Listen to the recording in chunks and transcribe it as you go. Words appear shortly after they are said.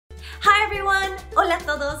Hi everyone! Hola a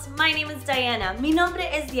todos! My name is Diana. Mi nombre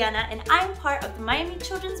es Diana and I'm part of the Miami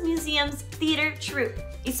Children's Museum's Theatre Troupe.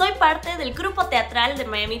 Y soy parte del grupo teatral del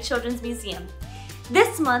Miami Children's Museum.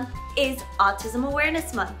 This month is Autism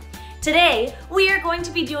Awareness Month. Today, we are going to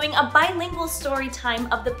be doing a bilingual story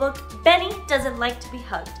time of the book Benny Doesn't Like to Be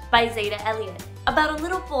Hugged by Zetta Elliott, about a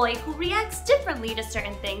little boy who reacts differently to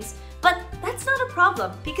certain things, but that's not a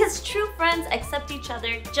problem because true friends accept each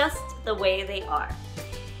other just the way they are.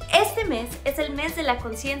 Este mes es el mes de la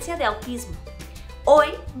conciencia de autismo.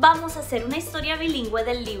 Hoy vamos a hacer una historia bilingüe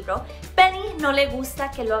del libro Benny no le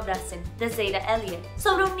gusta que lo abracen, de Zetta Elliott,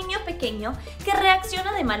 sobre un niño pequeño que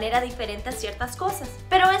reacciona de manera diferente a ciertas cosas.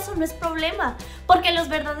 Pero eso no es problema, porque los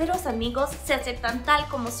verdaderos amigos se aceptan tal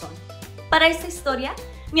como son. Para esta historia,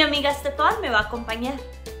 mi amiga Stephon me va a acompañar.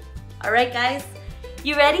 Alright guys,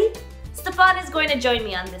 you ready? Stephon is going to join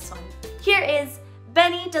me on this one. Here is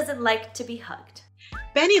Benny Doesn't Like to Be Hugged.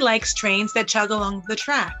 Benny likes trains that chug along the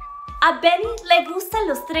track. A Benny le gustan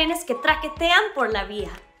los trenes que traquetean por la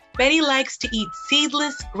vía. Benny likes to eat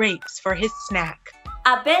seedless grapes for his snack.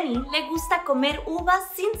 A Benny le gusta comer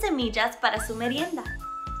uvas sin semillas para su merienda.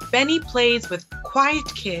 Benny plays with quiet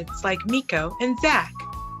kids like Miko and Zach.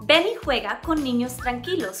 Benny juega con niños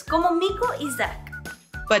tranquilos como Miko y Zach.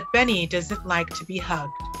 But Benny doesn't like to be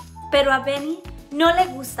hugged. Pero a Benny no le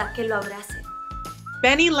gusta que lo abracen.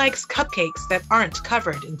 Benny likes cupcakes that aren't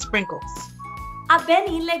covered in sprinkles. A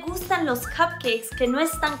Benny le gustan los cupcakes que no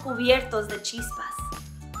están cubiertos de chispas.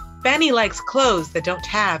 Benny likes clothes that don't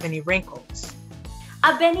have any wrinkles.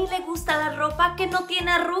 A Benny le gusta la ropa que no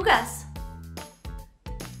tiene arrugas.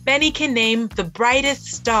 Benny can name the brightest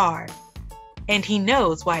star, and he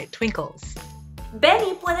knows why it twinkles.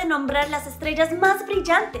 Benny puede nombrar las estrellas más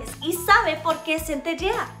brillantes y sabe por qué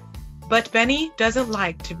centellea. But Benny doesn't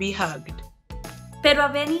like to be hugged. Pero a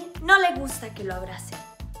Benny no le gusta que lo abracen.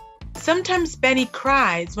 Sometimes Benny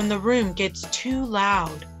cries when the room gets too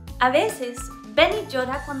loud. A veces, Benny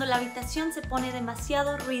llora cuando la habitación se pone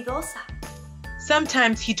demasiado ruidosa.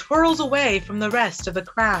 Sometimes he twirls away from the rest of the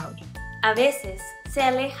crowd. A veces, se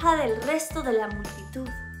aleja del resto de la multitud.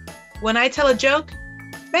 When I tell a joke,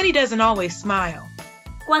 Benny doesn't always smile.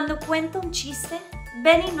 Cuando cuento un chiste,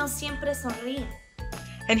 Benny no siempre sonríe.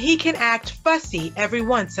 And he can act fussy every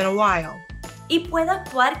once in a while. Y puede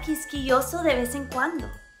actuar quisquilloso de vez en cuando.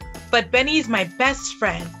 But Benny's my best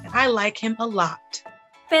friend, and I like him a lot.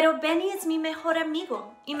 Pero Benny es mi mejor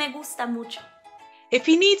amigo y me gusta mucho. If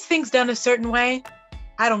he needs things done a certain way,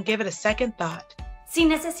 I don't give it a second thought. Si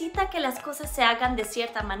necesita que las cosas se hagan de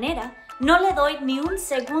cierta manera, no le doy ni un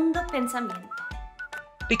segundo pensamiento.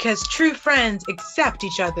 Because true friends accept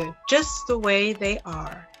each other just the way they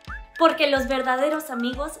are. Porque los verdaderos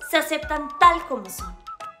amigos se aceptan tal como son.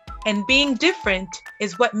 And being different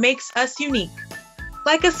is what makes us unique,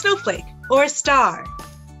 like a snowflake or a star.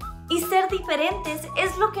 Y ser diferentes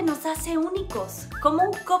es lo que nos hace únicos, como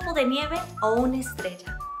un copo de nieve o una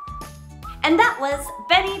estrella. And that was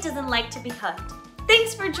Benny Doesn't Like to Be Hugged.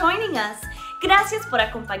 Thanks for joining us. Gracias por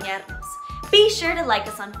acompañarnos. Be sure to like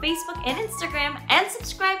us on Facebook and Instagram and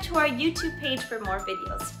subscribe to our YouTube page for more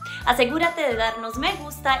videos. Asegúrate de darnos me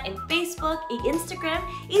gusta en Facebook y Instagram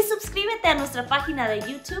y suscríbete a nuestra página de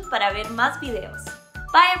YouTube para ver más videos.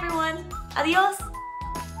 Bye everyone. Adiós.